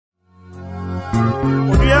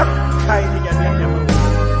Odia kai ni ya nyama.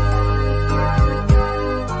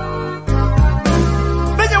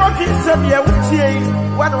 Benya wa kinsem ye wutie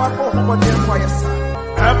wana wa ko ho bode kwa yesa.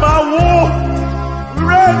 Aba wo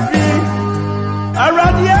refi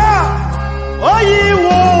aradia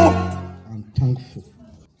oyiwo. Unthankful,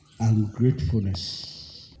 ungratefulness,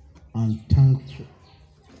 unthankful,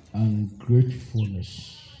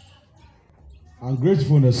 ungratefulness.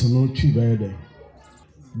 Ungratefulness no chi bede.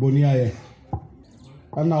 Boniaye.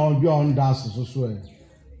 Ana on bi on das so e.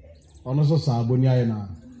 Ono so sa boniaye na.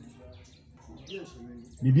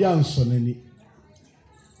 Bibi ansonani.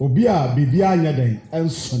 Obi a bibi anya den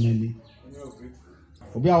ensonani.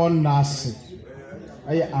 Obi a won nase.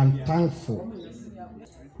 Aye unthankful.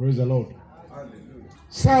 Praise the Lord.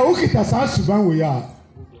 Sa ukita sa suban we ya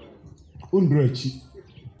undrechi.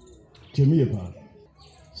 Temiye pa.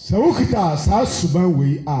 Sa ukita sa suban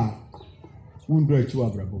we a undrechi wa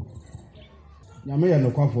brabo. Nyame ye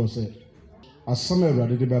no kwafo se asama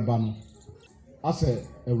Awurade de beba no. Ase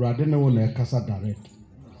Awurade ne wo na ekasa direct.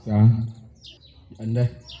 Sa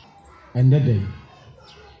ende day.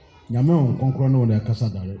 Nyame on konkro ne wo na ekasa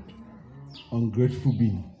direct. Ungrateful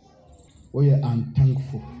being. We are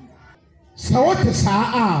unthankful. So what is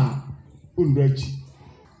our undrechi?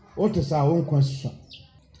 What is our own question?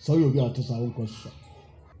 So you'll be out to our own question.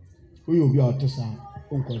 We will be out to our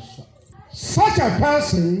own question. Such a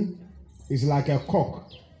person is like a cock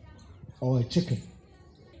or a chicken.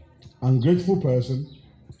 Ungrateful person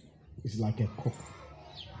is like a cock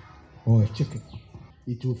or a chicken.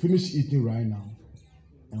 It will finish eating right now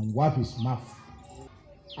and wipe his mouth.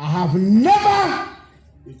 I have never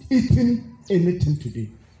eaten anything today.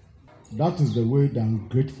 That is the way the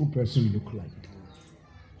ungrateful person look like.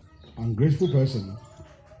 Ungrateful person,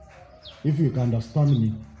 if you can understand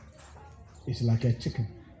me, is like a chicken.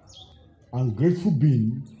 Ungrateful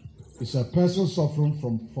being is a person suffering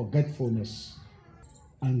from forgetfulness.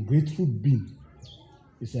 Ungrateful being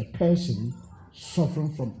is a person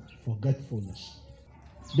suffering from forgetfulness.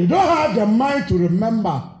 They don't have the mind to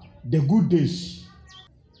remember the good days.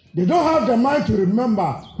 They don't have the mind to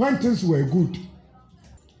remember when things were good.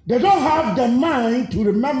 They don't have the mind to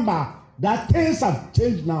remember that things have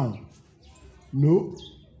changed now. No.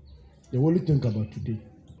 They only think about today.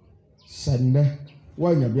 Sunday,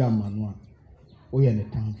 why you be a man? We are in a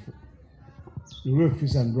time for. You will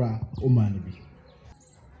fish and dry, oh man be.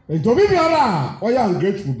 And to be biara, or you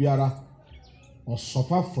ungrateful biara, or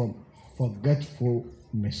suffer from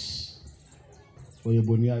forgetfulness. Or you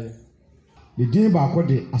boniaye. The din ba ko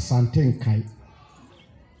de asante nkai.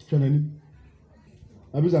 Twenani.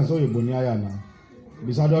 Abisa so ye boniaye na.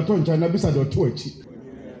 Bisa do to ncha na bisa do to achi.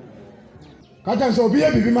 Kaja so obi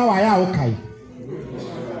e bibi ma wa ya wo kai.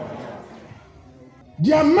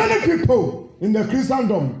 There are many people in the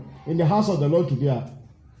Christendom, in the house of the Lord today.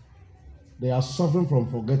 They are suffering from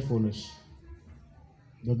forgetfulness.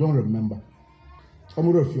 They don't remember.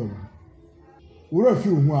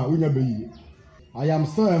 I am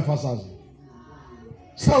still emphasizing.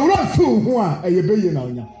 So we don't feel who are a baby now.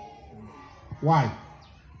 Why?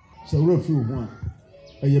 So we don't feel who are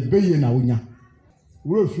a baby now.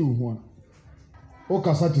 We don't feel who are.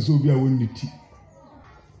 Okasati so be a windy tea.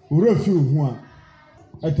 We don't feel who are.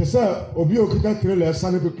 At the sir, Obio Kita trailer,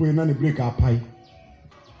 sunny people in any break our pie.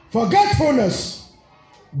 Forgetfulness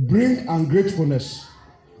bring ungratefulness.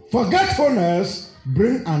 Forgetfulness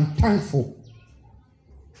bring unthankful.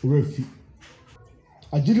 Refi.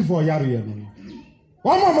 I did it for Yarian.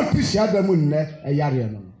 One moment, this Yadamun, a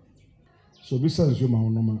Yarian. So, besides you, my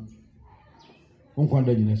own woman.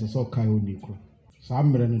 Unquandiness, I saw Kayo Nico. So,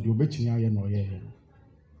 I'm ready to bet you or ye.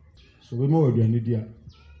 So, we know you're an idiot.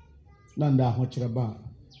 Nanda, what you're about.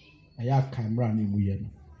 I have camera in Muyen.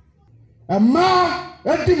 A ma,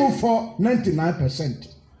 a demo for 99%.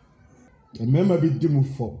 A member be demo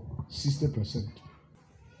for 60%.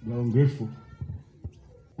 You're ungrateful.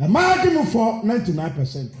 A man demo for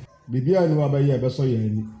 99%. Baby, I know about ye, but so ye.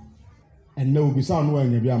 And no be sound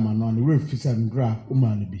when you be a man on the roof, and gra,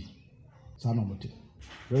 woman be. Son of it.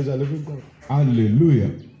 Praise the living God.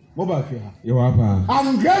 Hallelujah. Mobile fear. You are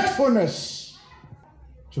Ungratefulness.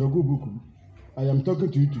 I am talking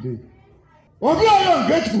to you today. Or be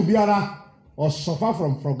ungrateful, biara, or suffer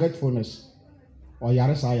from forgetfulness, or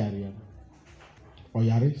yare sayarian, or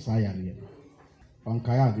yare sayarian, on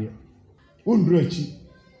Kayavia. Undrechi.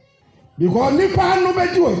 Because Nipa no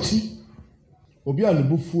bejuachi. Obia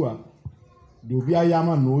Obofour. The Obia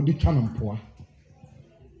Yama no di chanampoa.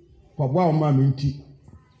 Papa ma minti.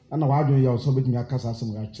 And now I do you also betting your casa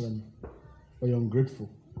some children. Or you're ungrateful.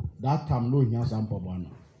 That time no he has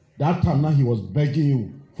That time now he was begging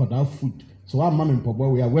you for that food. So I'm mammy Papa,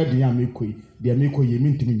 we are wedding a miko, dear miko, you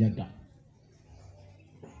mean to me yet.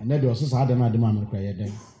 And then there was also other man cry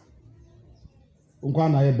then.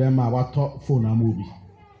 Unkwana Bema, what talk phone a movie.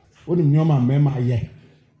 Only your man, Mema, ye.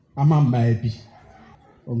 A man may be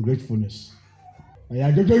ungratefulness.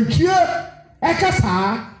 I don't cheer. I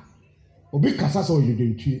cassa. Obi cassa so you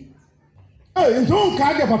don't cheer. Oh, and don't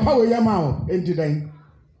carry your papa with your mouth into them.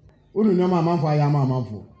 Only your man for your mamma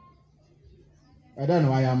for. I don't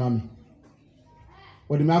know why I'm mammy.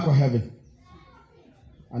 What the mark of heaven.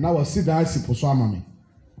 And I will sit down, see for some mammy.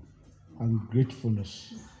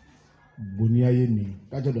 Ungratefulness. Bonia yeni.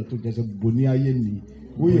 Kaja do to just bonia yeni.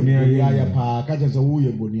 We bonia pa. Kaja za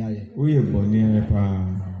uye bonia ye. Uye bonia pa.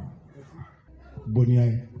 Bonia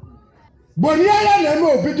ye. Bonia ye na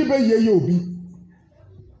me obi di be ye obi.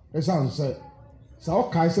 Esa nse. Sa o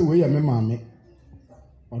kai se we ye me maame.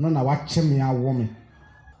 Ono na wa che me awo me.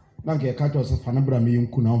 Na nke ka to se fa na bra me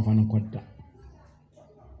nku na mfa no kwada.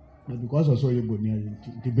 Na because also ye bonia ye.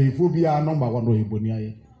 The beifo bia number 1 do ye bonia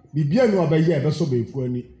ye. Bibia ni obaye e be so beifo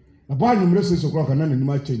ani. Na bo anwumre se so kro ka na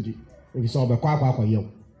nanima change. Ebi so obekwa akwa yew.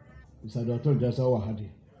 Bisa do to just wa hade.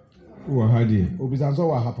 Wa hade. Obi san so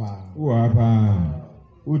wa hapa. Wa hapa.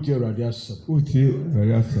 Uti radiation. Uti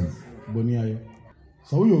radiation. Bonia ye.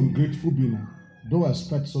 So we ungrateful be now. Don't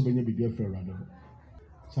expect so many be there for rather.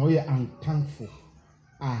 So we are unthankful.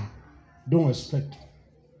 Don't expect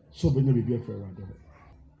so many be there for rather.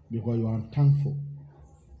 Because you are unthankful.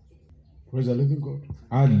 Praise the living God.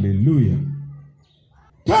 Hallelujah.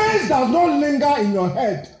 Things does not linger in your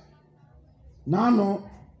head. No.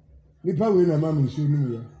 Nipa we na mama nsu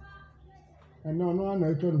nu ye. No na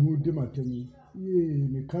eto hu di matemi. Ye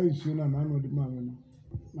me kai nsu na no di mama no.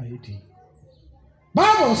 Ma yeti.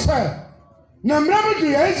 Bible said, na mrabe do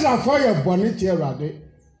Israel for your bonnet erade.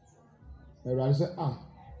 Erade say,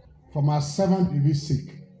 for my servant will be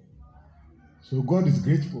sick. So God is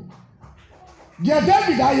grateful. Dear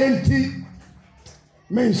David ayenti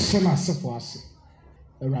men shema se for us.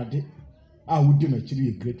 Erade, would do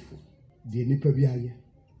actually grateful. Dear nipa bi aye.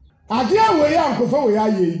 Ade we ya nkofo we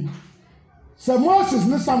aye. So Moses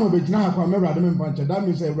ne Samuel be gina akwa me erade me panche. That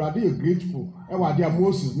means erade is grateful. E wa dia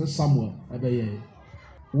Moses ne Samuel e be ye.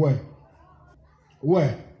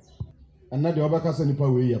 Where? And now the other person nipa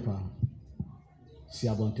we ye pa. Si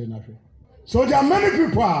abonte na hwe. So there are many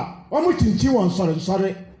people omo chinchi won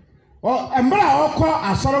sorry. Embra okọ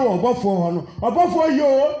asọrọ wo Obofour ho no. Obofour yo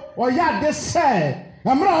o ya de say.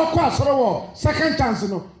 Embra okọ asọrọ wo second chance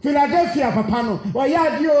no. Philadelphia papa no. O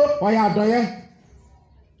ya di o ya doye.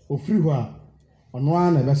 Ofiri ho a ono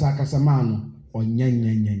a na besa akasa ma no.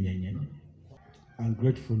 Onyenyenyenyenyen.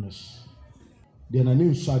 Ungratefulness. Then I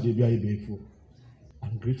knew so de bia ibefo.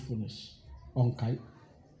 Ungratefulness. Onkai.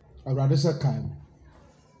 I rather say kind.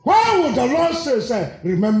 Why would the Lord say,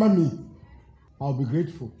 remember me? I'll be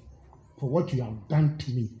grateful for what you have done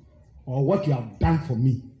to me or what you have done for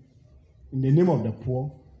me. In the name of the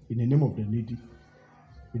poor, in the name of the needy,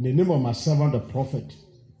 in the name of my servant, the prophet,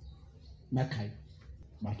 Makai.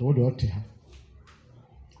 But what do you have?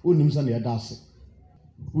 Unim san yadase.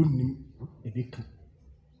 Unim ebika.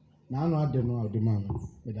 Na anu ade no ade man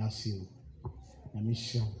me da see o. Na me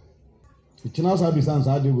hia. Itina sa bi san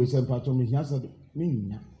sa ade we se pato me hia sa me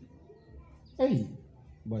nya. Hey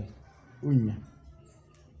boy, unya.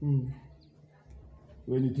 When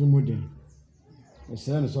it modern. E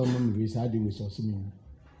se na so no we sa ade we so se me.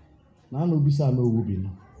 Na anu bi sa no wo bi no.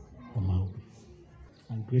 O ma wo.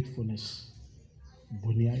 Ungratefulness.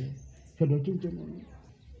 Boniaye. Fedo tunje no.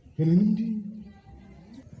 Kenindi.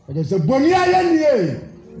 Aja se boniaye ni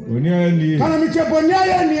Bonia ni. Kana mi che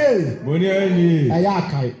boniaye ni. Bonia ni.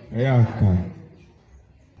 Ayakai.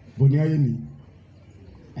 Boniaye ni.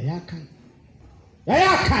 Ayakai.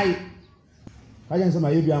 Aja se ma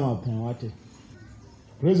ye bi ama pan wate.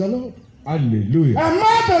 Praise the Lord. Hallelujah.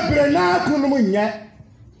 Ama bebre na kunu mu nye.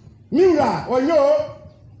 Miura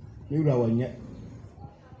wonye.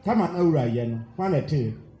 Tama na ura ye no. Kwa na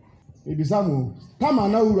te. Ebisamu. Tama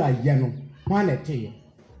na ura ye no. Kwa na te.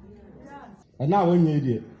 Na wonye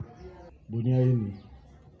die. Boniaye ni.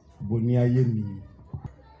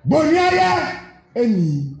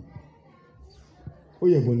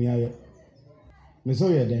 Oye boniaye. Me so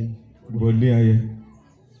ye den. Boniaye.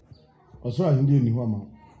 Oso a ndi ni ho ma.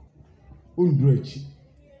 Undru echi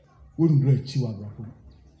wa brako.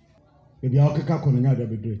 Ebi a okeka kono nya da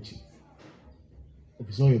bedru echi.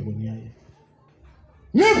 Ebi so ye boniaye.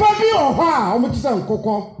 Nipa bi oho a omutisa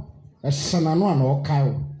nkokọ. Ehana no ana okai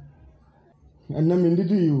o. And I'm in the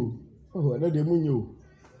do. Oh, another munyo.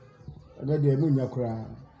 Another munya cry.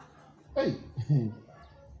 Hey,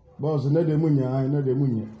 boss, another munya.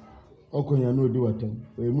 Okonya no do at them.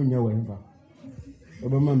 We munya wherever.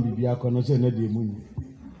 Obama Bibia Conoce na de mu.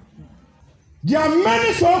 There are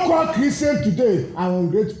many so-called Christians today are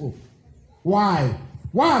ungrateful. Why?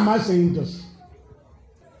 Why am I saying this?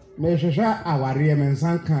 Me shesha aware men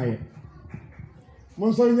san kan.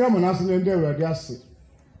 Mo so nya mo na so ndé Awurade ase.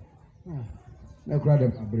 Na kura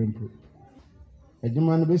dem abrempo.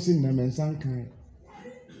 Adwuma no besi na men san kan.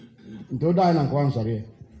 Nto da na kwa nsore.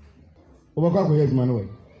 Obakwa ko adwuma no we.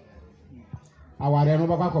 Aware no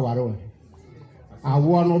bakwa ko ware we.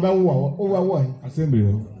 Awo no be wo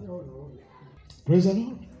Assembly. Praise the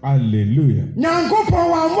Lord. Hallelujah. Nyankopon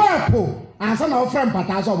wa mwapo ansa na ofrem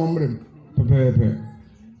pata so omrem. Pepe.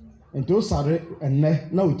 Ento sare enne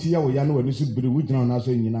na otia wo ya na wani su biri wu gina na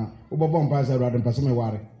so nyina. Obobo mpa sa Awurade mpase me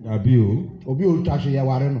ware. Dabi o. Obi o twahwe ya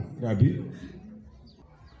ware no. Dabi.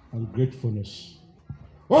 Ungratefulness.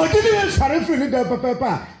 Oh, didn't you sorry for the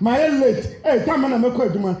papa? My late. Hey, come on, I'm a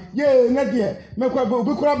quite man. Yea, Nadia, Macquabe,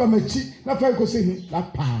 Bukuraba, Machi, na Franco Sini, La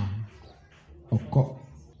Pa. Oko.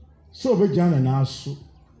 So be John and Asu.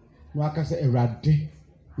 Wakasa erade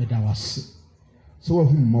medawase. So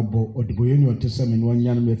whom mobo or the boyino testament 1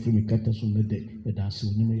 yan me free me catas on the day, the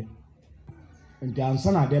dasu nimia. And the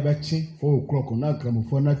answer at the betty 4 o'clock on a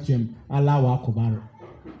gramophone at him, allow Akobaro.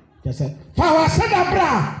 Just said, Power said a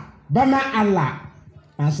bra, Bama Allah.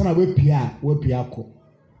 Answer we pia ko.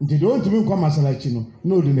 Nti don't me come masalachino,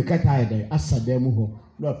 no de kata ide, asa demu ho,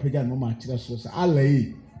 no pega no ma tira so sa Allah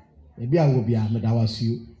yi. E bia wo bia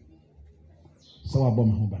medawase o. So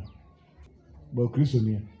abom ho ba. But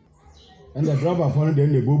Christian and the driver found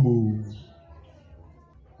them the bobo.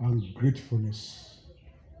 Ungratefulness.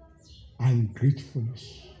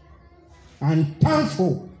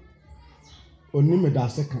 Unthankful. Onime da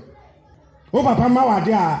second. Oh papa ma wa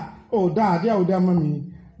dia. Oh da mami.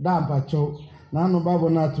 Da mpacho. Na no babo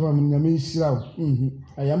na to am nyame hira.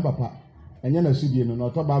 Ayam papa. Enye na sudie no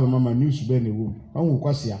to babo mama news be na wo. Onwu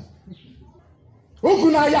kwasea.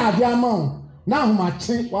 Okuna ya adia ma. Na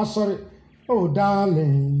homache wasori. Oh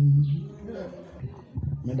darling.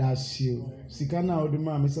 Medasio. Sikana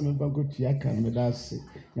odima me se me banko tiaka medase.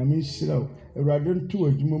 Nyame hira. Awurade ntu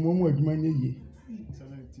adwuma momu adwuma nyeye.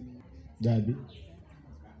 Dabi.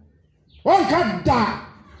 Onka da.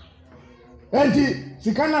 Enti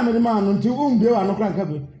sikana me ma no nti umbe wa no kranka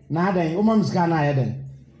be. Na adan o mam sikana ayeden.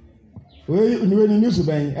 We niwe ni nisu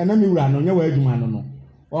ben ena mi wura no nya wa adwuma no no.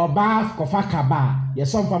 Oba kofa kaba ye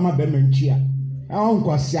somfa ma be mantua. Awon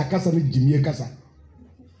kwasi akasa ni jimie kasa.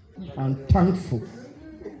 Unthankful.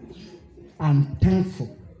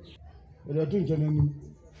 We do nchani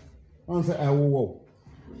on say wo.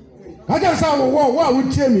 Kaja say wo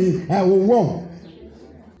wu tie mi wo.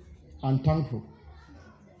 Unthankful.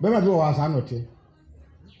 Bema do wa sa note.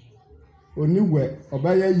 Oniwe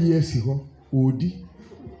obaya yi si ho odi.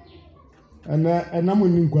 Ena mo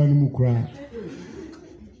ni nkwa ni mu kura.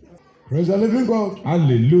 Praise the living God.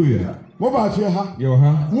 Hallelujah. Mo ba fi ha. Yo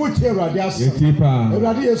ha. Mo tie Awurade ase. Yeti pa.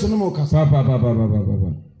 Awurade Yesu no mo kasa. Pa.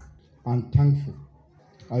 Unthankful.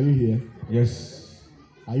 Are you here? Yes.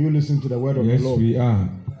 Are you listening to the word of the Lord? Yes, we are.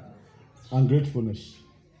 Ungratefulness.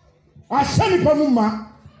 Asani pamuma.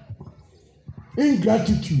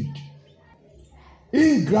 Ingratitude.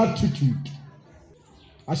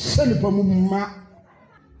 Asani pamuma.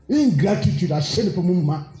 Ingratitude. Asani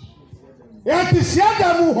pamuma.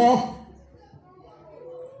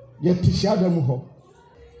 Yetisiada mu ho.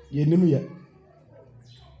 Yenim ye.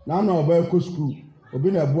 Na na oba eko school.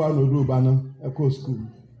 Obi na bua no do ba no eko school.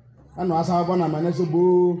 Ana asa ba na manase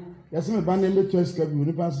bo. Yesi me ba na me to ska bi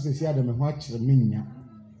oni pa so sesi ada me ho akire me nya.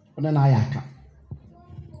 Ona na ayaka.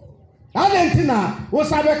 Adentina wo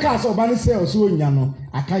sabe ka so ba ne se o so nya no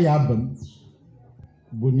aka ya abam.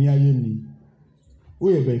 Boni ayeni. Wo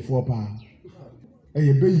ye be fo pa.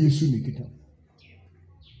 Eye be Yesu ni kita.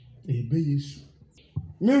 Eye be Yesu.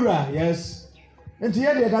 Mira, yes. Enti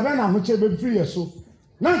ye de da be na ho che be free yeso.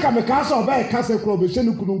 Na nka me ka so ba e ka se kro be hye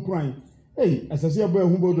ni kunu nkran. Hey, asase abo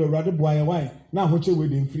ehu bodo Awurade boa ye wan. Na ho che we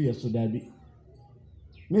de free yeso da bi.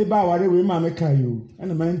 Me ba ware we ma me ka yo.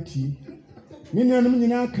 Ana manti. Me nua no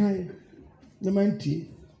nyina kan. Na manti.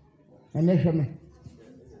 Ana hwe me.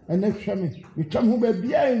 Me twam ho ba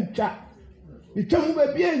bia ntwa.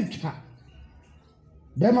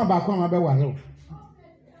 Be ma ba kwa ma be ware.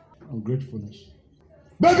 Ungratefulness.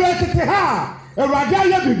 Bebre tete ha Awurade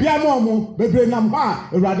aye bibia mo bebre nam ha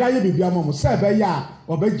Awurade aye bibia mo se be ya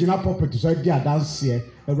obegina pulpit so di adanse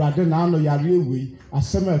Awurade na no yare ewi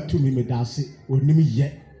asem atumi medase onim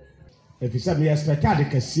ye efisa me expect ade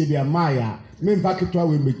kase bia maya me mfa ketwa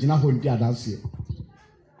we megina ho ndi adanse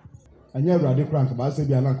anya Awurade krank ba se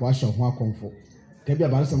bia na ko ahye ho akonfo ke bia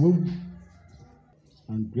ba se wo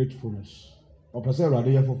ungratefulness opese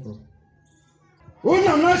Awurade ye foforo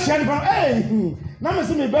Una no share ba na me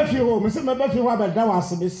se me ba fi ho me se me ba fi ho abeda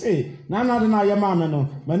wase be say na na de na ye ma me no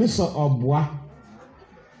mani so oboa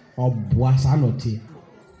sa no tie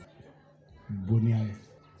boni aye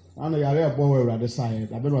ana yare ebo we urade sai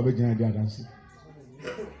da be no be gina di adanse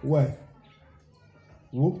wo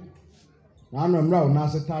na no mra na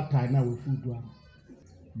se tatai na we fudu a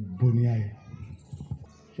boni aye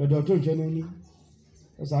so do to nche no ni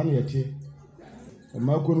esa na ye tie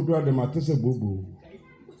ma ko no do de ma tese bobo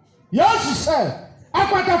Yesu said,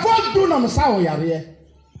 "Akwatafo do na msa wo yare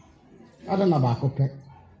ada na ba kope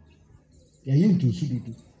ya yintu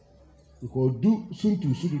sududu ko du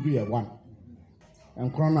suntu sududu ya one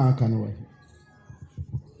and krona aka no way."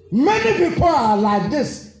 Many people are like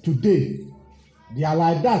this today. They are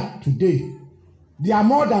like that today. They are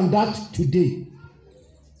more than that today.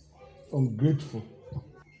 Ungrateful.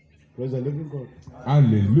 Praise the living God.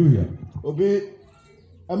 Hallelujah. Obi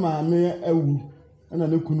ama me ewu ana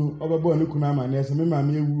ne kunu obebo ne kunu ama na se me ma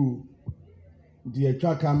me ewu di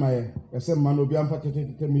atwa ka ma ye ese ma no obi amfa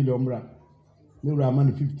 30 million mra me wura ma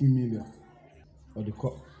 15 million odi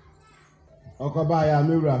ko okoba ya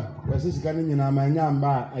me wura wese sika ne nyina ma nya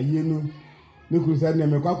mba ayenu ne kunu se ne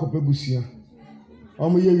me kwa kope busia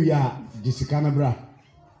omo ye wi a di sika na bra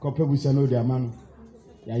kope busia no di ama no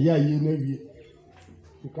ya ye na wi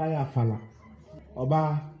sika ya fala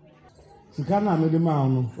oba sika na me de ma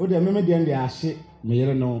no o de me de ndi ahye me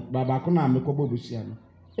yere no baba ko na me ko bobusia no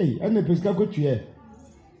ene pesika ko tue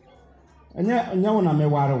anya wona me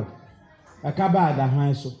ware aka ba da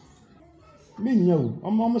han so me nya wo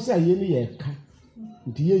omo se aye ni ye ka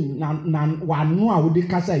nti ye na wanu a wo de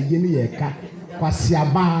kasa aye ni ye ka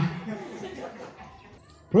kwasiaba.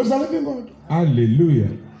 Praise the living God.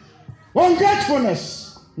 Hallelujah.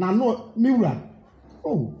 Ungratefulness na no miura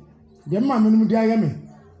de ma me no de aye me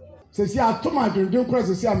se si atoma dwendwen kura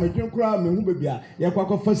se si amedwen kura me hu bebia ye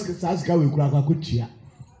kwakọ first sasika we kura kwakọ tia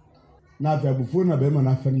na fa Obofour na be ma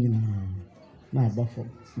na fa ni na abafo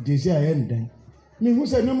de si aye ndan me hu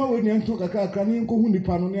se no ma we ni nto kakaka ni nko hu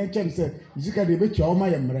nipa no ne chen se zika de be tia o ma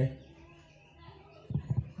ye mre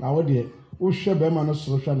na wo de wo hwe be ma no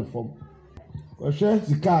soro hwe no fom wo hwe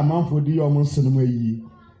zika amanfo di yo mo nsenu ayi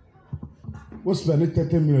wo spend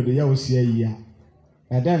 30 million de ya wo si ayi a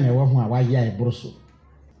eda na ewo ho a wa ya e boro so.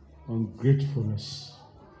 Ungratefulness.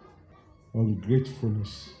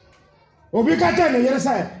 Obi ka tell me yere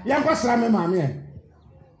say yan kwasra me maame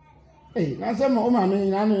na say mo maame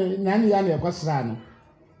na ni ya na kwasra no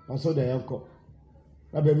oso de yanko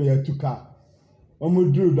na be me ya tuka omo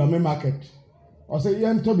duru do me market o say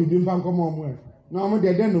yan to bibi mfa nkomo omo na omo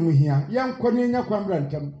de no mu hia yan kọ ni nya kwambra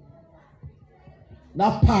ntam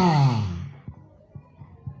na pa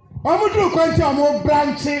omo duru kwanti omo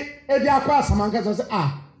branch e di akwa asamanka so say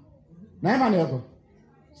na ema na yako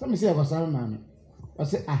so me say kwasra me maame o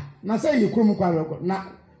say na say yikurum kwa na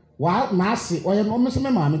wa na ase oye no me so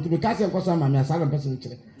me maame to be ka say kwasra maame asara person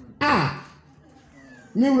kire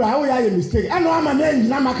mi wura wo ya ye mistake ano ama na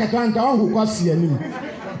enjina market wan ta hu kwasi anim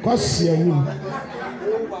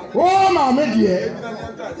oh maame die.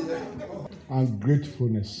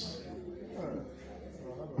 Ungratefulness.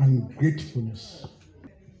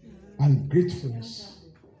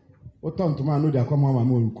 What time to man no dey come mama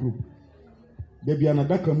mo nkuru de bia na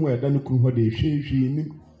daka mu eda no kuru ho de hwehwe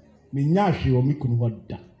ni me nya hwe o mi kuru ho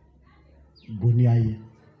da boni aye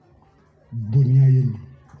ni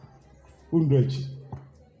undrachi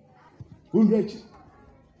unu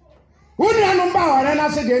anu ba ware na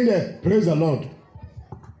se de praise the Lord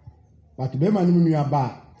but be man mu nua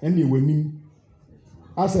ba ene wani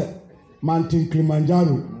ase mountain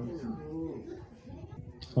Kilimanjaro.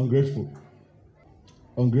 Ungrateful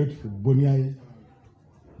boni aye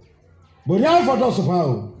for those of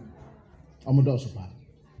how am those of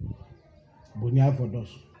boni aye for those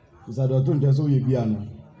bisa do to nje so ye bi ana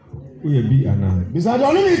bisa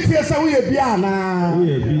do no mi tie se we bi ana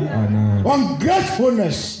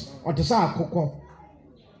ungratefulness o te sa akokọ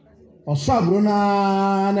o so abro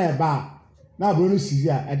na eba na abro no sisi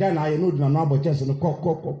a eda na aye no duna no abochese no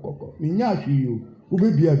kokokokoko mi nya hwe yo wo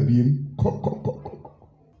be bia biem kokokokoko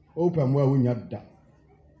open mo a wo nya da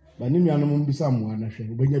ba ni nua no mo bisa mo ana hwe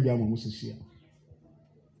obenya bia mo sisi a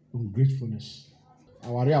ungratefulness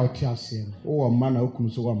aware a oti ase no wo ma na okunu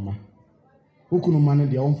so wo ma okunu ma ne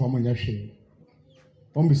de wo mfa mo nya hwe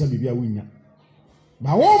o mbisa bibia wo nya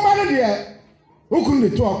ba wo ma ne de okunu de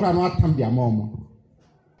to okra no atam de ama omo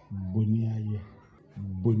boni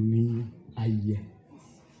aye.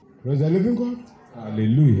 Praise the living God.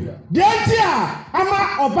 Hallelujah. Dia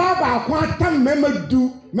ama oba ba ko atam mema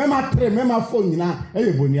du mema 3 mema 4 nyina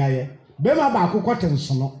eye boni aye be ma ba ko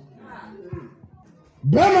tenso no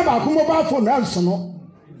bɛrima baako mobile phone nso no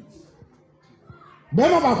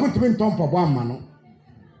bɛrima baako tumi ntɔn mpɔbɔ ama no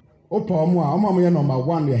opa ɔmo a ɔmo yɛ number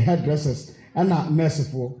 1 yɛ hairdressers ɛna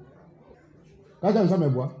nursefoɔ kaja nsa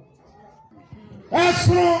mɛboa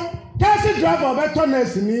ɛsono taxi driver ɔbɛtɔ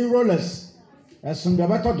nurse ni rollers ɛsono de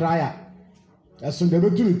ɔbɛtɔ dryer ɛsono de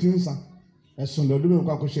ɔbɛtu ne ti nsa ɛsono de ɔde ne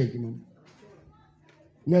kɔ akɔhyɛ adwuma mu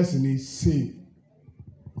nurse ni say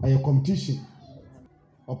ɛyɛ competition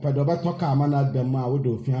ɔpɛ de ɔbɛtɔ kaa ama na dɛm a wode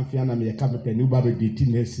ofiafia na meyɛ kapita ni woba bɛde ti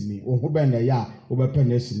nurse ni wo ho bɛn na ɛyɛ a wobɛpɛ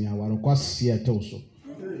nurse ni aware kɔ aseɛ ɛtew so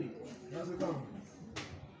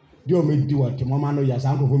di o me di wa te mama no ya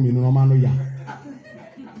san ko mi no mama no ya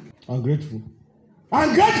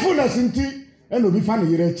ungratefulness nti e no bi fa ne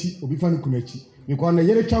yere achi obi fa ne kuna achi because na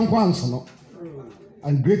yere twan kwa nso no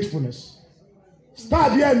ungratefulness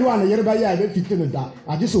star bi anu ana yere ba ya be fite no da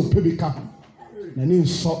age so pe bi ka na ni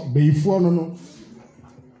nso beifo no no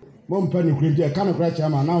mo mpa ne kure je ka no kura cha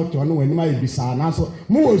ma na oto no wani ma e bisa na so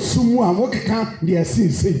mo osumu a mo keka de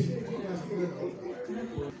asinse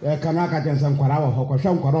kana ka tensa nkwara wo hɔ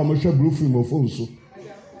kɔhwɛ nkwara o mo hwɛ blue film of so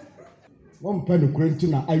mo mpa ne kure nti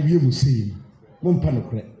na awie mu sei mo mpa ne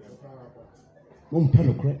kure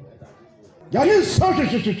yani so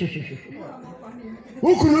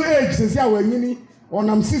ukunu age sisi a wanyini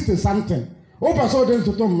onam 60 something o pa so den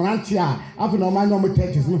toto mranti a afi na o ma nyom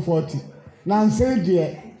 30s ni 40 na nse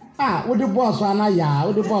de wo de boss ana ya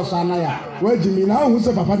wajimi na hu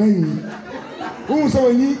se papa na nyi hu se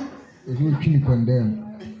wanyi e hu twini condemn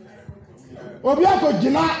obi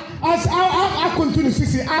akogina as akontu ni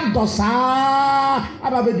sisi adosa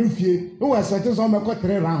aba bedu fie wo expect so meko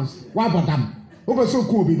 3 rounds wa bodam wo be so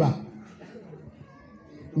ku obi ba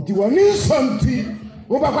nti woni sonti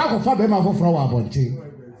wo ba kwa kofa be ma foforo wa bonche.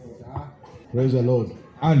 Praise the Lord.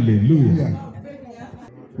 Hallelujah.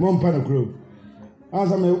 Mom pa na kro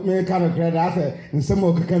asa me ka na kre da ase nsem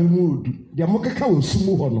o keka mu odu de mo keka wo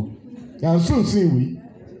sumu ho no ya nsunsin wi.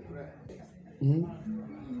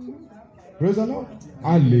 Praise the Lord.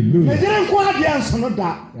 Hallelujah. Nigerian kwa dia nsono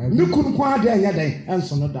da. Mikun kwa dia nya dan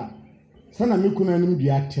nsono da. Sana mikun anim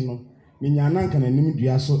dua ate no. Menya nanka na anim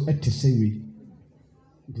dua so etese wi.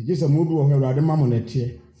 Nti gese mudu wo Awurade mamo na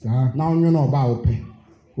tie. Na onwo na oba wo pe.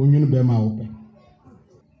 Onwo be ma wo pe.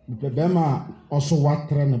 Be ma oso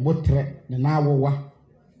watre na botre na awowa.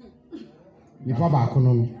 Nipa ba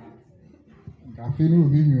akono no. Afi ni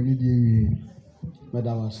obi nyu ni die wi.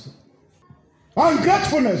 Medawas.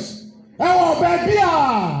 Ungratefulness. Ewo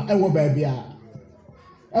baby.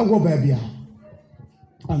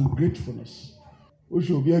 Ungratefulness. O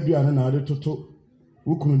show obi aduane na ade toto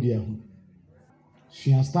wukunu de ho.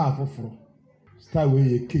 Sua star foforo. Star we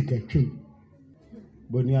ye cake atwem.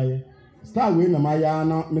 Boni aye. Star we na maya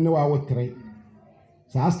na me ne wa wo 3.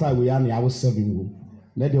 Sa star we ya na ya wo 7 wo.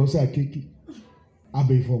 Na de o say cake.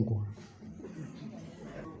 Abai fonko.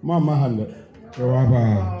 Mama hande.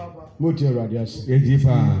 Ewaba. Moti radias.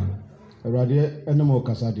 Ejifa. Awurade enemo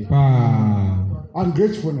kasade.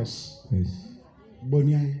 Ungratefulness. Yes.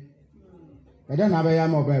 Boniaye. Eda na ba ya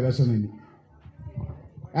ma oba ebe so nani.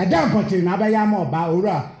 Eda mpoti na ba ya ma oba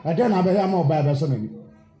owura, eda na ba ya ma oba ebe so nani.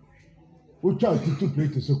 Ucha tutu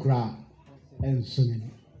plate so kra enso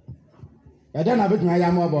nani. Eda na betuma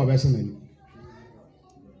ya ma oba ebe so nani.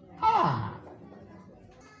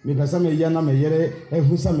 Me pesa me ye na me yere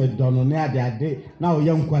ehusa me dono ne ade na o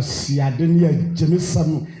ye nkwasi ade ne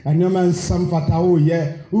agyemesam anyama nsam fata o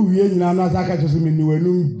ye uwie nyina na saka chose me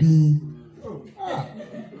niwanum bi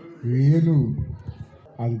no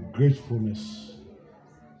ungratefulness.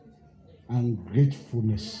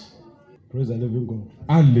 Praise the living God.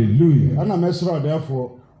 Hallelujah. Ana mesro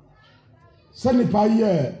therefore sani pa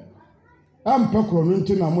ye ampekro no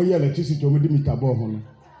nti na mo ye electricity o me di meter bo ho no.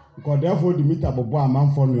 Because therefore the meter bobo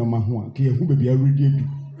amanfo no ma ho a ke ehu bebi awredi edu.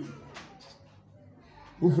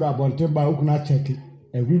 Ufra bonte ba okuna check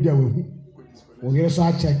every day we hu. Wo yere so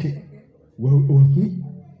a check we hu.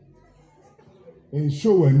 En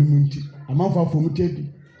show animu nti amanfo afo mutedi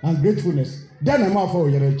and gratefulness. Then am afo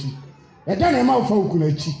yere achi. E then am afo okuna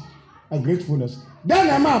achi. And gratefulness. Then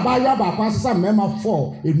am ba ya ba kwa sesa mema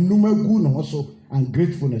 4 enuma gu no so and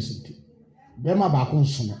gratefulness nti. Be ma ba ko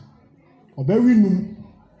nso no. Oba wi num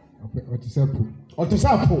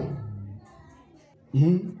Otisapo.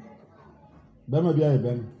 Bema bia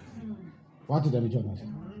yeben. What did the journal?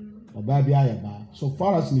 Oba bia yeba. So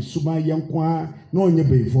far as ni suba yenkwa na onye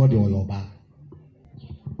beifo de oyoba.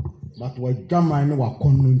 But we gama ni wa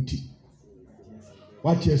konunti.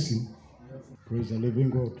 What you see? Praise the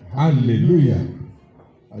living God. Hallelujah.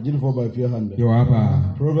 I did for by 400.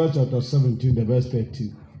 Proverbs chapter 17, the verse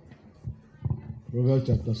 13. Proverbs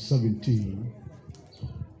chapter 17.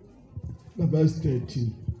 The verse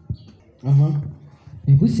 13.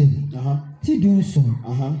 Ebusem. Ti dunsom.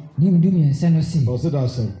 Nim dumi enseno si. O se da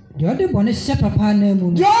so. De ode bone hye papa na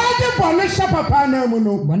mu no. De ode bone hye papa na mu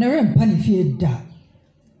no. Bone rempa ne fie da.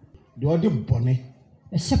 De ode bone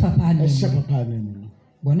hye papa na mu. Hye papa na mu no.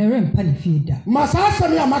 Bone rempa ne fie da. Masasa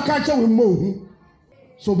me amaka che we mo hu.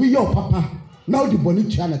 So be your papa. Now the bone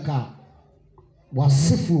tua ne ka.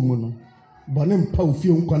 Wasefu mu no. Bone mpa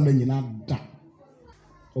ofie nkwanna nyina da.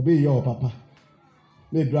 Obe your papa.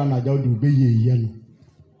 Me dra na ja odi obe ye no.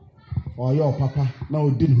 Or your papa now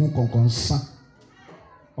didn't who conconsa.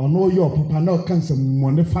 Or no your papa now can some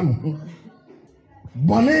money fan.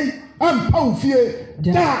 Bonnie and Paufie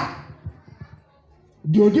da.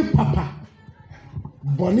 Dioji papa.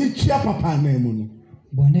 Bonnie chia papa name.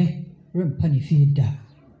 Bonnie rempani fee da.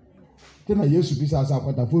 Then I used to be as I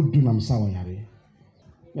got a food dunam sawari.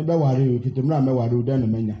 Never worry if it ran me worry then a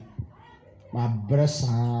mania. My breast,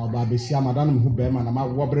 Babisia, Madame who bear man, my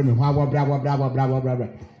wobbling, blah.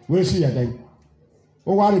 Where see you then?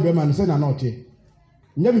 Oh, why the man said not here?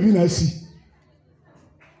 Never been a see.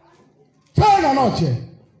 Turn or not here.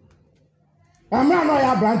 I'm not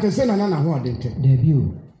no branch to send another one.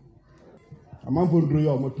 Debut. A man will do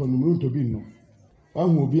your moon to be no.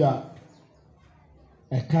 One will be a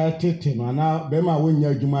car taking, and now Bema win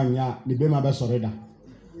your Jumania, the Bema Bessoreda.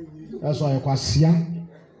 That's why I was here.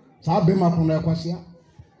 So I Bema from the Quasia.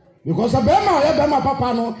 Because a Bema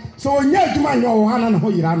papa no, so when you do my Yohana and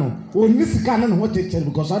Hoyano, or Nissican and what it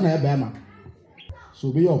because I never Bema.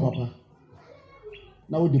 So be your papa.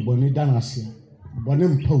 Now the bonnet done us here.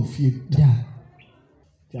 Bonnet Pofi. Da.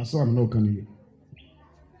 Just so I'm no can you.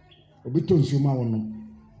 A bit on Suma.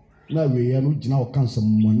 Now we are not now cancer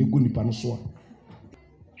money good panosoa.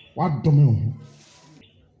 What domain?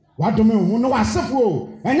 What domain? Who know was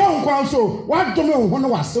so? And young council, what domain? Who know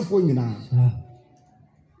was so for you now?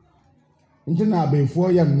 Until now,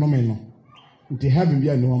 before you know me, until having be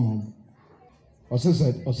a no mom. Or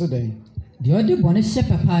said, then. The other bonnet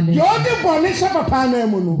shepherd panel. The other bonnet shepherd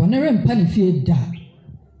panel, one rempa fie da.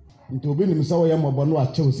 Into being himself, I am a bono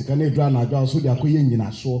at Chelsea, can they drown our jaws with their queen in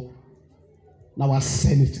our show? Now I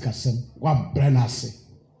send it to Cassim. What Brenner say?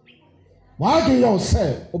 Why do you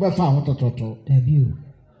say, Obofour, Toto? Debut.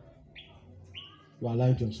 You are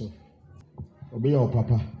lying to yourself. Obey your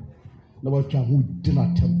papa. Nobody who did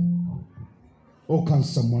not tell. Oh, can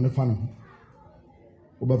someone fan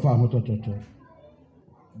Obofour, Toto?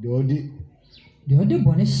 The other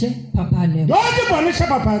bonnet shep papa name. The other bonnet shep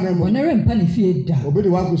papa name. One rempa fie da. Obey the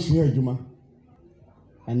one who swear Juma.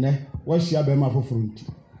 And then, what's your bema for front?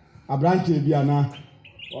 A branch will be an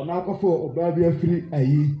or now for Obabia free a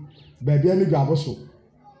ye, baby any gaboso.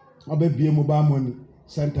 Obey be a mobile money,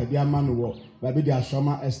 center dear man war, baby their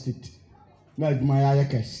summer estate. Now my eye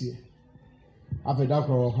can see. After that,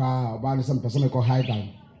 or how about some person called high down.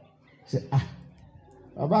 Say,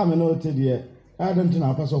 about me no dear, I don't know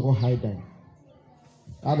a person called high down.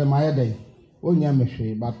 Adam my day, only a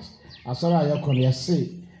machine, but I saw I can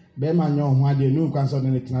say, Beman, your one day, no concern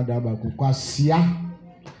anything about Kukasia.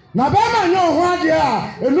 Na bema nyo ho ade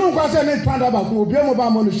a enu kwa se ne tanda ba ko obi mo ba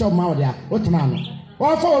mo no show ma ode a otena no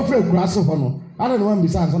o fa o fre kura se ho no ada no wan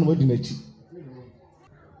bisa ansa no wadi na chi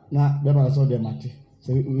na bema so de mate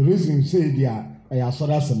so reason say dia ya so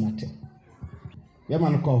da se mate bema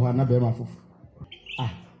no ko ho na bema fufu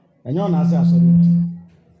enyo na ase aso ni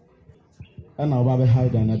na oba be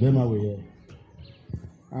hide na bema we ye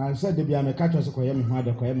said de bia me catch us ko ye me ho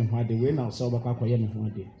ade we na so ba ko ye me ho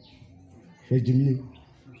ade fejimi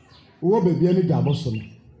wo baby ani da boso no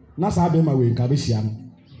na sa be ma we nka be hia no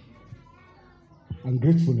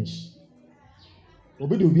ungratefulness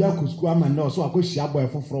obi de obi akọ school ama na so akọ hia boy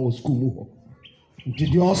foforo wo school mu ho nti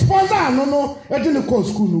de sponsor no e de ne ko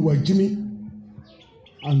school no wa jimi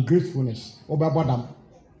ungratefulness obabodam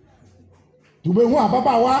to be hu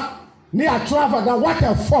ababawa ni atrafa ga what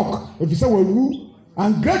a fuck if you say wu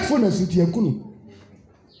ungratefulness nti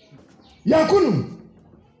yakunu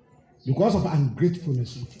because of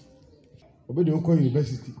ungratefulness. Obi de ukọ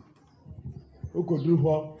university ukoduru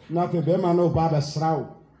ho na fe be ma na oba ba srawo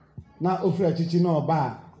na ofre achichi na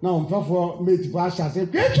oba na omfafo mate fo ahase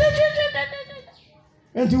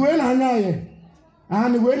enti we na anya ye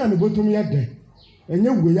ani we na ne botum ye de enye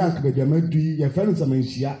we ya akaba bia madu ye fe no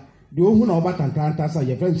samanhia de ohu na oba tantanta sa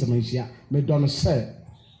ye fe no samanhia me don se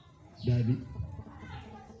dabi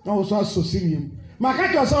na wo so asosirium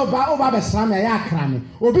maka jo so oba be sra me ya akra me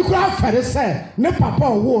obi kura afere se ne papa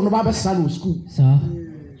owo no ba be sra no school sa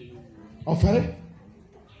ofere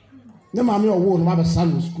ne mama owo no ba be sra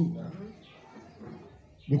no school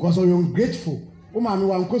because you ungrateful o mama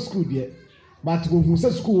wan ko school there but go hu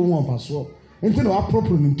se school won fa so nti na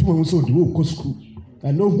wapropro ne ntoma mu so de wo kɔ school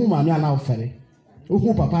ɛno hu maame ana ofere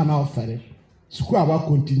hu papa ana ofere school a wa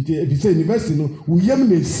continue if say university no uyam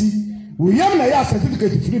na esi uyam na ya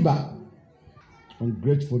certificate free ba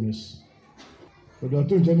ungratefulness but you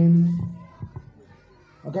don't know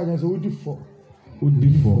aka nya so odi for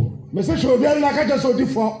message obi na aka nya so odi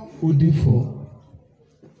for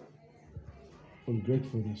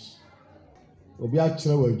ungratefulness obi a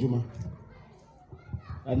kyerɛ wa adwuma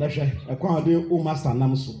ɛna hwɛ ɛkwan de o master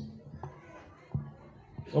nam so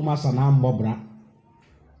o master na mbɔbra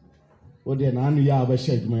o de na anu ya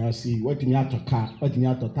abɛhyɛ adwuma ya si watumi atɔ car watumi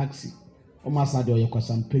atɔ taxi o master de ɔyɛ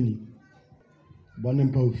kwasampani bɔne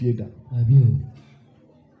mpa ofie da abio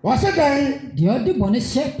wase dan de ɔde bɔne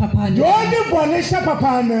hyɛ papa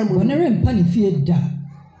ne mu bɔne rempa ne fie da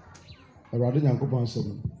awurade nyankopɔn nsɛm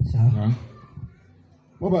saa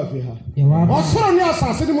moba fi ha yawa ɔsoro ne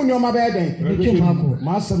asase ne mu nneɔma bɛyɛ den twem akɔ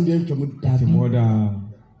ma asɛm deɛ ntwam Moda.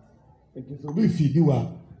 nti obi fi di wa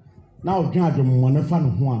na ɔdwen adwemmɔne fa ne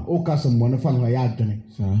ho a woka sɛ mmɔne fa ne ho a ɛyɛ adwene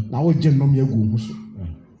na wogye nnom yɛ gu ho so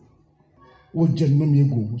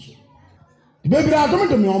bebree adom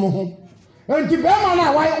de me ɔmo ho enti bɛrima no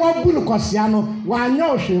a wabu no kɔsia no wanyɛ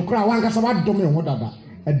ɔhwee koraa wankasa wadom ho dada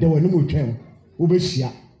ɛdɛ w'anim otwɛn wobɛhyia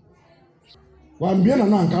wambie na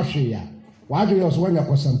no anka hwee a wadwene ɔso wanya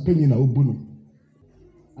kɔsampanyi na obu no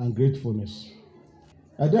ungratefulness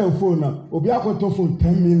ɛdɛ phone na obi akɔtɔ phone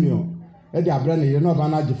 10 million ɛde abrɛ ne yere na ɔba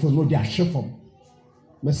no agye phone no de ahye fam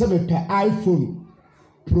mɛsɛ mepɛ iPhone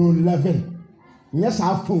Pro 11 nyɛ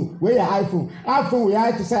saa phone wey yɛ iPhone wey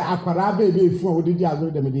ayɛ te sɛ akwara bebe phone a wode di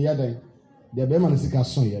agoro dem de yɛ den de bɛrima no sika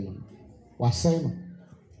so yɛ no wasɛn no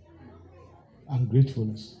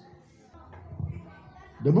ungratefulness.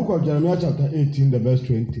 The book of Jeremiah chapter 18 the verse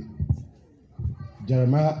 20.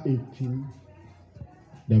 Jeremiah 18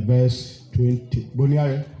 the verse 20.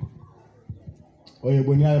 Boniaye oye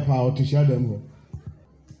boniaye pa otushia dem ho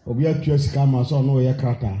obi atua sika ma so no yɛ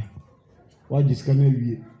krata waji sika na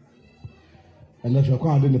wie ɛna hwɛ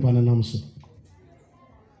kwa ade nipa na nam so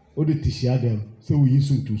odi tishia dem sɛ wo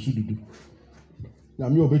yisu ntusu dudu na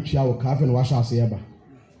me obetua wo ka afa na wahya ase yɛba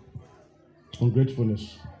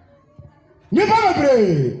ungratefulness. Nipa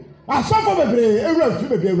bebree asɔfo bebree ewura fi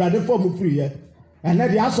bebree awurade fɔ mu firi yɛ ɛna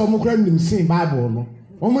de asɔ mu kora nim sin bible no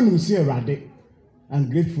wɔn nim sin awurade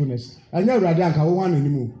ungratefulness ɛnyɛ awurade anka wɔn wɔn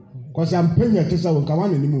anim o kɔsi ampenya te sɛ wɔn nka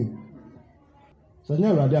wɔn anim o sɛ ɛnyɛ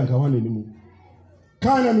awurade anka wɔn anim o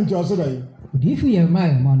kan na mi ti ɔsɛ dɛ yi. odiifu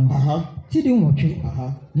Yeremia mo no ti di nwɔtwe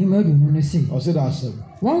ni ma aduonu no se ɔsɛ da asɛm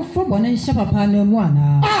wɔn fɔ bɔne nhyɛ papa na mu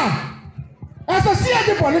ana ɛsɛ si yɛ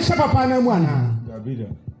de bɔne hyɛ papa na mu ana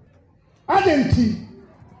adenti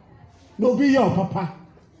na obi yɛ ɔpapa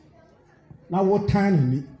na wotan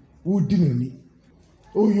n'ani wodi n'ani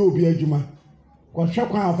oyɛ obi adwuma kɔhwɛ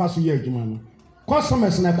kwan afa so yɛ adwuma no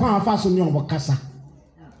customers na kwan afa so ne ɔmo kasa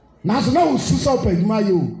nanso na osu sɛ ɔpɛ adwuma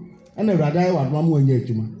yɛ o ɛna awurade ayɛ wadoma mu ɔnyɛ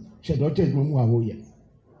adwuma hyɛ dɛ ɔtɛ adwuma mu a wɔyɛ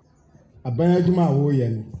aban adwuma a wɔyɛ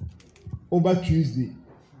no over Tuesday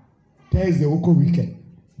Thursday wokɔ weekend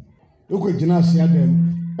wokɔ gyina ahyia dɛm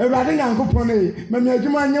awurade nyankopɔn no mɛmɛ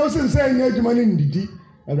adwuma nyɛ wosen sɛ nyɛ adwuma no ndidi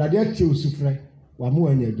awurade atie osufrɛ wama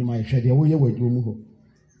wanya adwuma yɛhwɛ deɛ woyɛ w'adwuma mu hɔ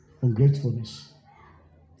ungratefulness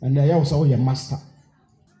and ɛyɛ wo sɛ woyɛ master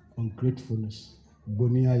ungratefulness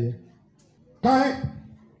boni ayɛ kan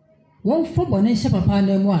wɔn fɔ bɔne nhyɛ papa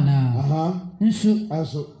na mu ana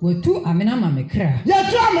nso watu amena ama me kra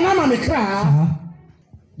yɛtu amena ama me kra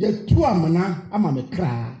yɛtu amena ama me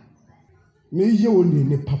kra me yɛ wo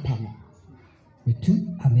ne papa no watu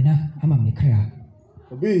amena ama me kra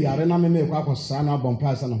obi yare na me kɔ akɔsa na bɔmpa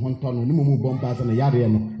asa na ho ntɔ no ne mu bɔmpa asa na yare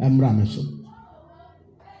no ɛmra me so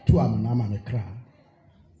tu amena ama me kra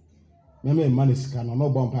me ma ne sika no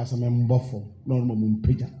bɔmpa asa me mbɔfo na no mu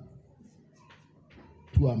mpagya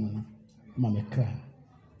tu amena ama me kra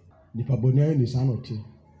nipa bonia ni sa no tie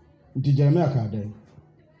nti Jeremia ka dai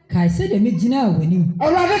kai sɛ de me gyina w'anim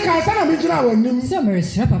awurade kai sɛ na me gyina w'anim sɛ me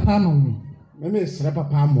resrɛ papa ama wo me resrɛ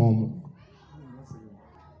papa ama wo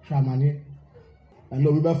hwamane ɛna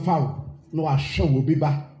obi bɛfa wo na wahwɛ wo bi ba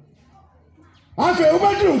afei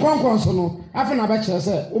wobɛduru nkɔnkɔn so no afei na bɛkyerɛ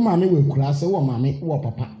sɛ wo maame wɔ akura sɛ wo maame wɔ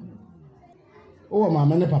papa wo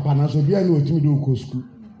maame ne papa na so obi a ne otumi de okɔ school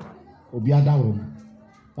obi adaworo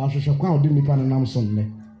mu ahwehwɛ kwan odi nipa no nam so nnɛ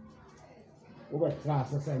wobɛtra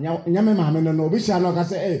asɛ sɛ nyɛ me maame no obi hyia no ɔka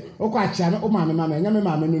sɛ wokɔ akyea me wo maame nyɛ me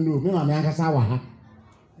maame no me maame ankasa wɔ ha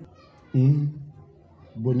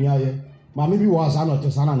boni ayɛ maame bi wɔ asa na ɔte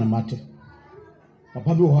sa na ne mate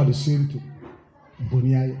papa bi wɔ hɔ de sento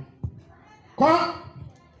boni ayɛ kɔ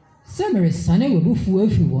sɛ meresane w'abufuo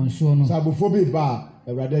afiri wɔn soɔ no sɛ abufuo bi ba a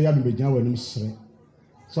awurade ayɛ no bɛgyina w'anim serɛ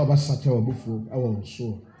So Basata Obofour, I will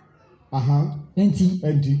so.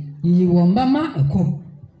 Enti. You are Mama a cop.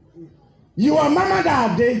 You are Mama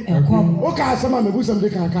that day. Okay, some of me some they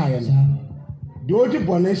can carry. The old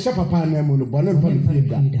bonnet, Papa name on the bonnet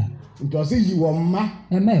feeder. It was you are Ma,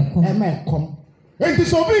 a man come. And to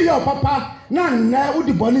so be your papa, none now with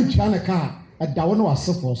the bonnet chana car at Down was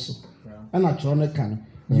supposed. And I turn a can.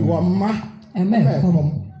 You are Ma, a man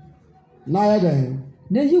come. Now then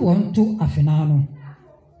you want to Afinano.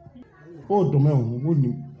 Oh, Domel, wouldn't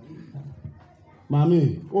you?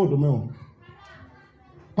 Mammy, oh, Domel.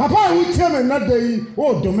 Papa will tell me not day,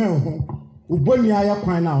 oh, Domel. Ubonia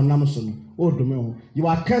crying out, Namson. Oh, Domel. You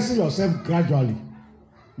are cursing yourself gradually.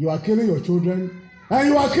 You are killing your children, and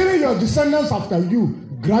you are killing your descendants after you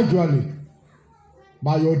gradually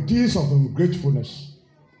by your deeds of ungratefulness.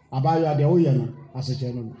 About you are the Oyana as a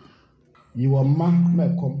gentleman. You are man, may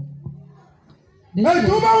come. And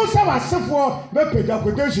two months have a for the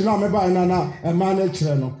pedagogical on my banana and manage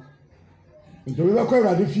no. Into we were quite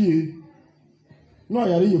ready for you.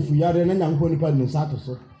 No, you for Yard and young pony pan in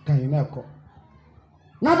Satoso, can you never?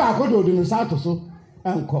 Never I could do in Satoso,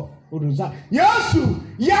 uncle. Yes,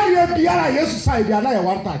 yes, side, and I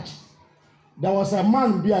one touch. There was a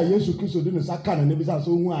man be a yes, who didn't sack and never saw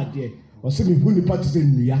so one idea, or semi bully parties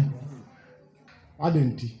in me. I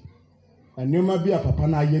didn't. And you might be a papa,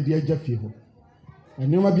 na ye dear Jeffy.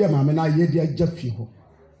 And you might be a mamma, na ye dear Jeffy.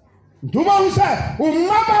 To one said, oh,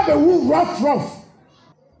 mother, the woo rough.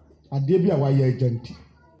 I dare be a wire agent.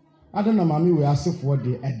 I don't know, mammy, we ask for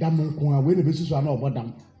the a damn when the business are not about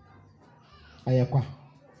them. I acquire.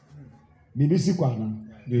 BBC Kwana.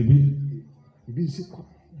 Baby. BBC Kwana.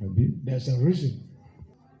 There's a reason.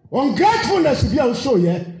 Ungratefulness be a show,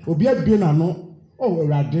 yeah, or be a binano. Oh,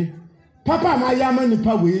 Raddy. Papa, my yaman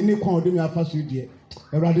nipa we ni kwa me afa so die.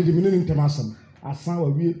 Raddy the meaning temasam. Asan wa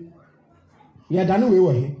wie. Ya dane we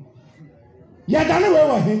wa he. Ya dane we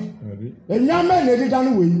wa he. Enyama na di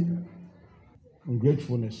dane we.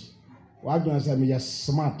 Ungratefulness. Wa adwan say me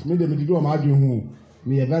smart. Me de me di o ma adwan hu.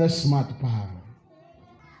 Me very smart pa.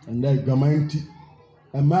 And then Gamanti,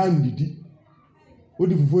 a man did it.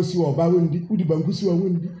 Would you force you or Bawendi? Would you bankus you a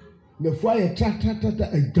windy? The fire tat a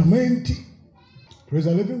Gamanti. Praise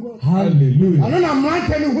the living God. Hallelujah. I don't know, I'm not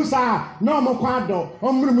telling who's no more quadro.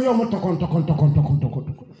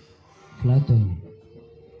 Flatten.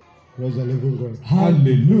 Praise the living God.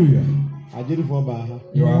 Hallelujah. I did it for Baha.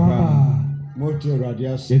 You are Motor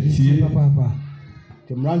radius. Papa.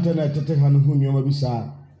 The Rantan at Tetehan, whom you may be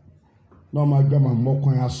sad. No, my grandma, more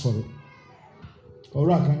coin as sorry. All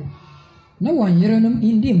right. No one yerenum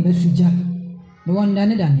Indian messenger. No one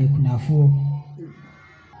done it and you could afford.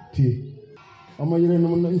 Tea. Oh, my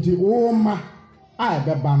yerenum into oh, ma. I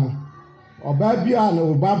bet Bano. Or Babiano,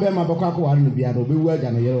 or Babba Mabocco, and be able to be well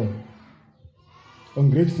than a year.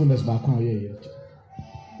 Ungratefulness back on here.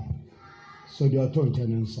 So you are told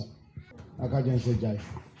answer. I can't say Jai.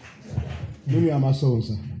 Give me a mason,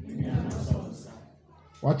 sir.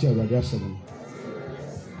 Watch your radiation.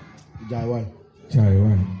 Jaiwan.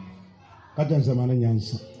 Captain Samana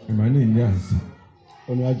Yansa. A man in Yansa.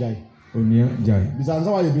 Onya Jai. Onya Jai. Besides,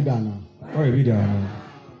 why you be done now? Why be done?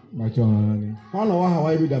 My child. I know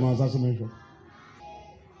why you be done, assassination.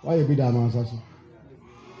 Why you be done, assassin?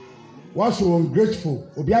 What's so ungrateful?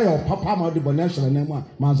 Obia your papa, my debonation, and then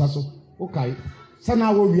Mansasso. Okay.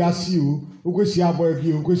 Sana will be as you, who could see a boy,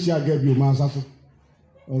 who could see a gave you, Mansasso.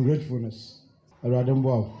 Ungratefulness. A radom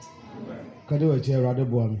bow. Cadu a chair rather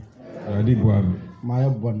born. Radi Boam. My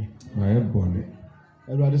bonny. My bonny.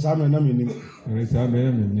 A rather salmon naming. There is a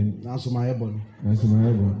man. That's my bonny. That's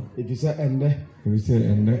my bonny. If you say ende, We say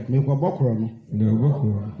and make a bockron. the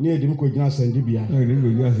Obofour. Near the Mukojana and Dibia. No, they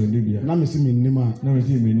will just in Libya. Now, Miss Minima, No, we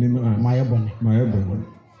see me name my bonny. my bonny.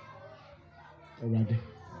 A rather.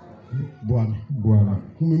 Boami. Boam.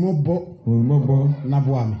 Whom more bo, Mobo.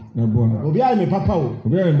 Naboami. No boam. Obia me papa.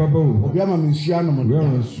 We are in Papa. Obiama Missiano, We are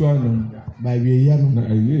on Swan. by Viano. Na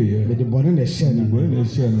aye. But the bonnet is We shen. go in a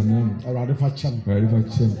share no name. A rather fat chum. Very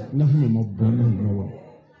fat chim. Nothing more No, bonnet. no.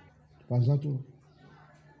 Pansato.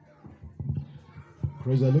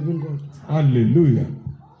 Praise the living God. Hallelujah.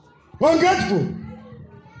 Ungrateful.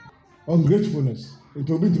 Ungratefulness. It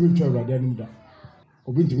will be to be trouble at the end of that.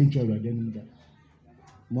 Obi to be trouble at the end of that.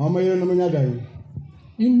 Mama, you know, Yada.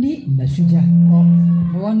 Indi messenger.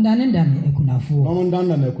 No one done it and you could afford. No one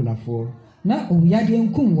done and I could afford. Na Uyadi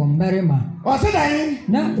and Kum one Merima. Oh, said I.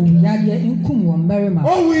 Na Uyadi and Kum one Merima.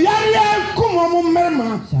 Oh, we are come on,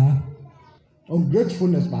 Merma. Sir.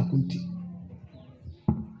 Ungratefulness bakunti.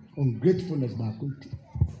 Ungratefulness bakunti.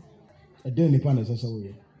 A day nipan as a soul.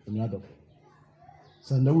 Another.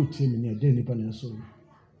 Sanda would tell me a day nipan as soul.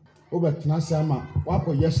 wobɛtena ase ama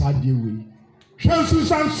wakɔyɛ saa adeɛ wei hwɛ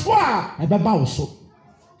nsusanso a ɛbɛba wo so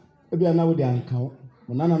ebia na wode anka wo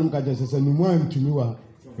nananom ka kyerɛ sɛ ne mu antumi wa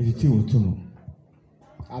ɛtete wɔ to no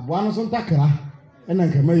aboa no so ntakra ɛna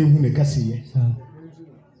nkama yɛhu ne kaseyɛ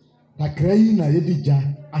takra yi na yɛde gya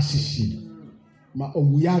ahyehye ma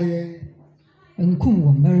ɔwuyare nkum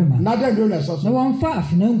wɔ mmarima na dɛn do na ɛsɔ so na wɔmfa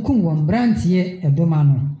afena nkum wɔ mmeranteɛ ɛdɔma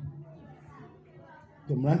no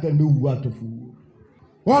the mmeranteɛ no wu atɔfo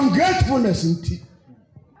ungratefulness nti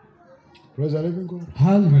praise the living God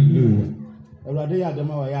hallelujah awurade yɛ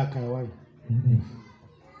adama wa yɛ akae wa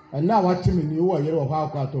ɛna a wate me ni wɔ yere wɔ hɔ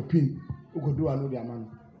akɔ atɔ pin wokɔdu wa no de ama no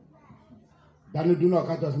da no du no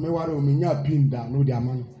ɔka kyerɛ sɛ meware ɔmenya pin da no de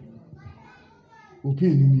ama no opin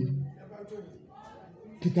ni nie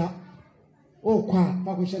kita okɔ a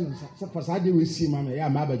fakɔhyɛ no nsa sɛ fa saa deɛ wɔsi ma no ɛyɛ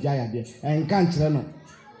ama abɛgya yɛ adeɛ ɛnka nkyerɛ no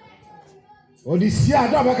ɔde sie a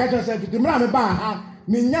dɛ ɔbɛka kyerɛ sɛ fiti mmerɛ a mebaa ha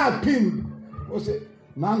menya pin o sɛ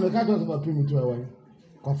na meka kyerɛ sɛ fa pin to ɛwɔ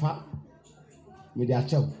kɔfa mede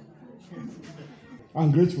akyɛw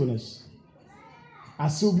ungratefulness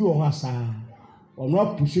asew bi wɔ hɔ asaa ɔno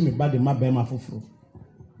apushi ne ba de ma bɛrima foforɔ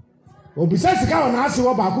obisa sika wɔ n'ase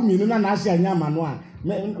wɔ baako mmienu na n'ase anya ama no a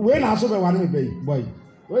wei na aso bɛware me bɛyi boy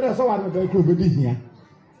wei na sɛ ware me bɛyi kuro bɛdi hia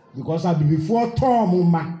because abibifoɔ tɔn mo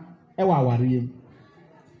ma ɛwɔ awareɛ mu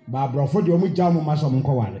baaborɔfo deɛ ɔmo gya ɔmo ma sɛ ɔmo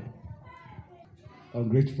nkɔ ware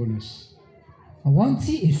ungratefulness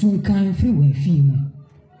wɔnte esunkan firi wɔn fie mu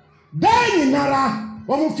daa nyinara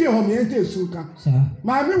wɔn fie hɔ mmiɛnta esunkan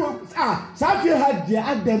maame wɔ saa fie ha deɛ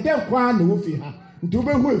adɛndɛn koraa na wɔ fie ha nti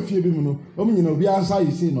wobɛhu efie bi mu no wɔn nyinaa obi ansa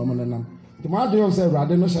yi sei na wɔn nenam nti mo adi yɛn sɛ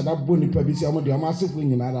awurade no hyɛ da bɔ nipa bi si wɔn deɛ wɔn asefo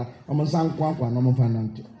nyinara wɔn nsa nkoankwa na wɔn fa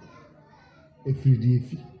nante efiri di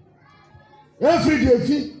efi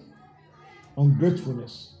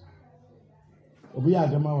ungratefulness obi yɛ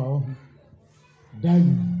adama wa wɔ ho daa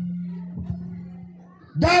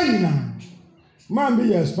nyinaa man bi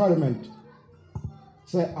yɛ experiment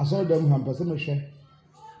sɛ asɔre dɛm ha mpɛ sɛ mehwɛ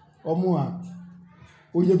ɔmo a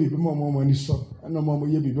woyɛ biribi ma ɔmo ani sɔ ɛna ɔmo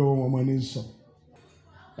yɛ biribi ma ɔmo ani nsɔ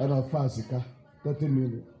ɛna ɔfaa sika 30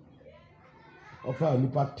 million ɔfaa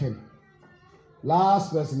nipa 10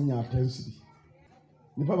 last person nya 10 cedi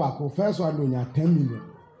nipa baako first one do nya 10 million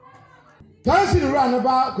 10 cedi wura ne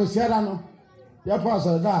ba kɔsia da no yɛfa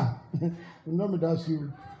asɔre da ndɔmi da so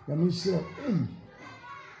yɛmi hyerɛ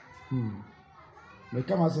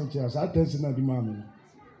meka ma sɛ nkyerɛ saa 10 cedi na di maa mi no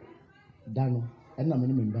da no ɛna me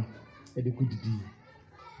ne me mba ɛde kɔ didi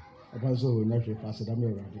ɛba nso wɔ nyɛ hwɛ fa aseda me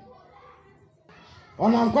awurade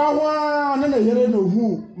ɔnankwa ho a ɔne ne yere na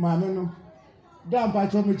ohu maame no da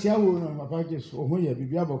mpakyɛ mekyia wo no papa gye so ɔho yɛ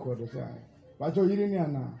biribi abɔkɔ de sɛ pakyɛ yere ni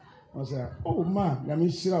ana ɔsɛ oh ma nyame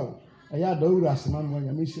hyira wo ɛyɛ adawuru asema no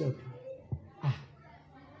nyame hyira wo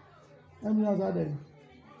ɛmi asa dɛ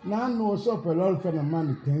na ano ɔsɛ ɔpɛ lɔre fɛ na ma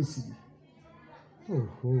ne 10 cedi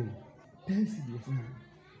 10 cedi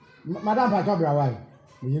madam pakyɛ bra wae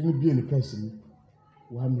me yere no bie ne pɛs mu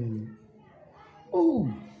 1 million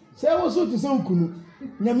sɛ wo so te sɛ wokunu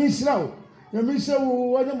nyame hyira wo nyame hyira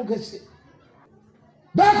wo wɔnyɛ mo kɛse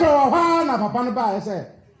bɛkorɔ wɔ hɔ na papa no baeɛ sɛ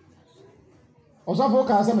ɔsɔfo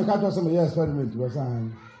kaa sɛ meka kyerɛ sɛ meyɛ experiment wɔ sɛ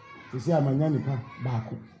sɛsi amanya nipa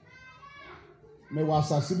baako mewɔ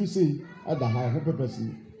asase bi sei ɛda ha ɛho pɛpɛs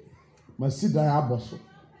ni masi dan abɔ so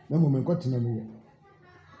na mmom nkɔtena mu yɛ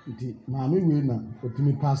nti maame wei na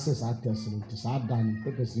otumi paase saa test no nti saa dan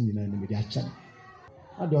pɛpɛs nyinaa no mede akyɛ no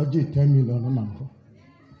ade ɔgye 10 million no nam hɔ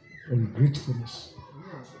ungratefulness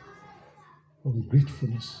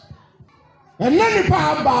ɛnna nipa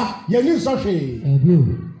aba yɛni nsɔ hwee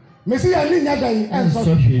mesi yɛni nya dan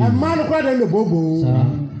ɛnsɔ hwee ɛmmaa no koraa dɛn ne booboo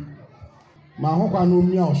maa ho kwa na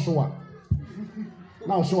omia ɔsoa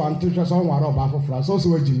na ɔsoa nte hwɛ sɛ ɔnware ɔbaa foforɔ a sɛ ɔsɛ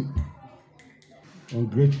wagyi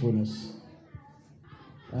ungratefulness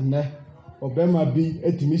ɛnɛ ɔbɛrima bi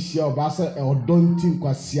etumi hyia ɔbaa sɛ ɔdɔ nti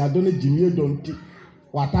nkwasiadɔ ne gyimie dɔ nti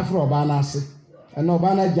wataforo ɔbaa n'ase ɛnna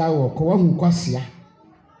ɔbaa n'agya wɔ kɔ wahu nkwasia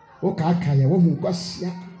wokaaka yɛ wahu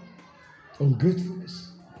nkwasia ungratefulness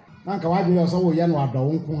nanka wadwe yɛ sɛ woyɛ no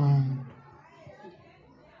adɔwo nko a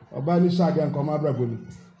ɔbaa ni so adeɛ nkɔmɔ abrabɔ ni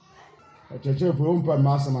ɛkyɛkyɛ fo ɔmpɛ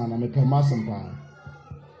mmasɛm a na mepɛ mmasɛm paa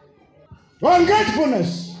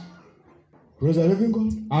ungratefulness praise the living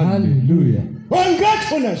God hallelujah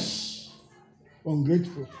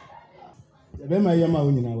ungrateful yɛbɛma yɛma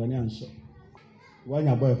wo nyinaa w'ani ansɔ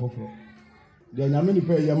wanya bɔyɛ foforɔ deɛ nyame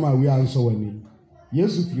nipa yɛma a wi ansɔ w'ani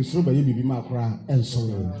yesu firi soro bɛyɛ biribi ma koraa ɛnsɔ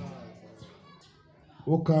w'ani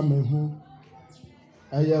woka me ho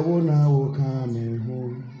ɛyɛ wo na woka me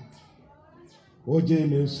ho wogye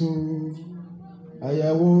me so ɛyɛ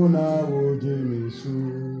wo na wogye me so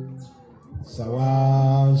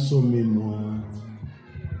Sawa so memo.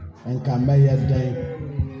 And can be a day.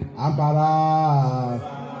 Ampara.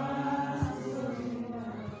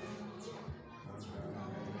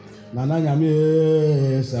 Nana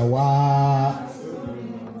Yami Sawa.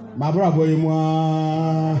 My brother,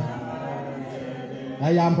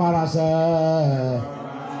 I am Parasa.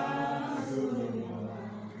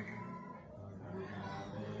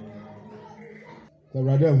 The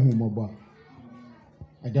brother whom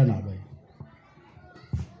I don't know.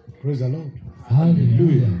 Praise the Lord.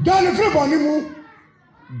 Hallelujah. Done free bonimu.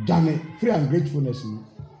 Done free and gratefulness.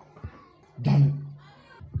 Done.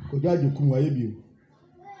 Kodaji kum wayebi.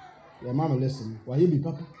 Your mama listen. Wayebi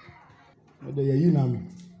papa. The yinam.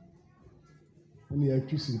 And the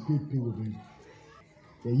actress in the people baby.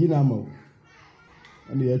 The yinamo.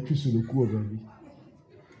 And the actress in the cool baby.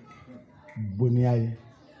 Boniaye.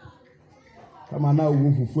 Kama na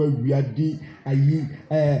Obofour awiade ayi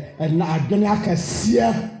na adwene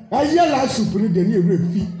akasia aye la supuni de ni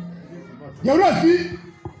erefi ye refi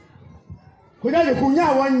ko ja de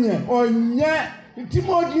kunya wonye onye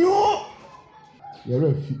timodio ye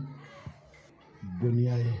refi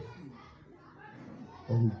boniaye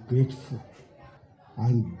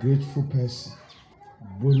ungrateful person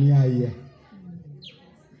boniaye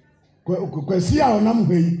kwasi a onam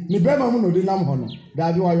hoi ni bema mu no de nam ho no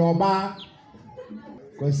da bi wo yoba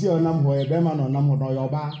kwasi onam ho e bema no nam ho no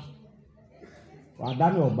yoba wa da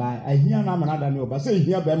ni oba ahia na mana da ni oba say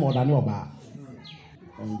hia bema o da ni oba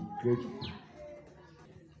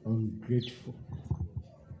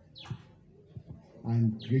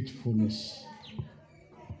ungratefulness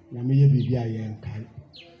na me ye bibi ayen kai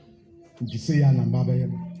nti say ya na baba ye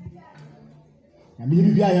na me ye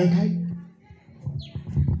bibi ayen kai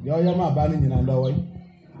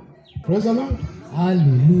praise the Lord.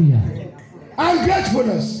 Hallelujah.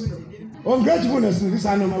 Ungratefulness. Ungratefulness this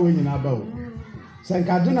animal when you know about.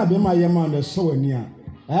 Sankaduna be my man the so near.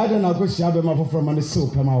 I don't know because you have a from the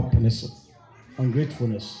soap come out penis.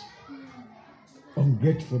 Ungratefulness.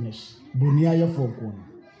 Bonia your folk one.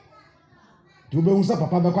 To be unsa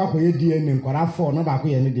papa be kwa koye die ne nkwara 4 no ba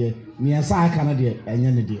koye ne de. Me ensa aka na de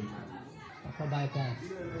enye ne de. Papa bye bye.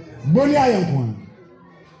 Bonia yon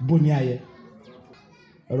Boniaye.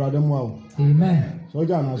 Amen. So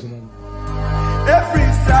John has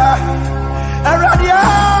every star, a radio,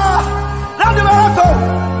 not the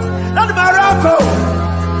miracle,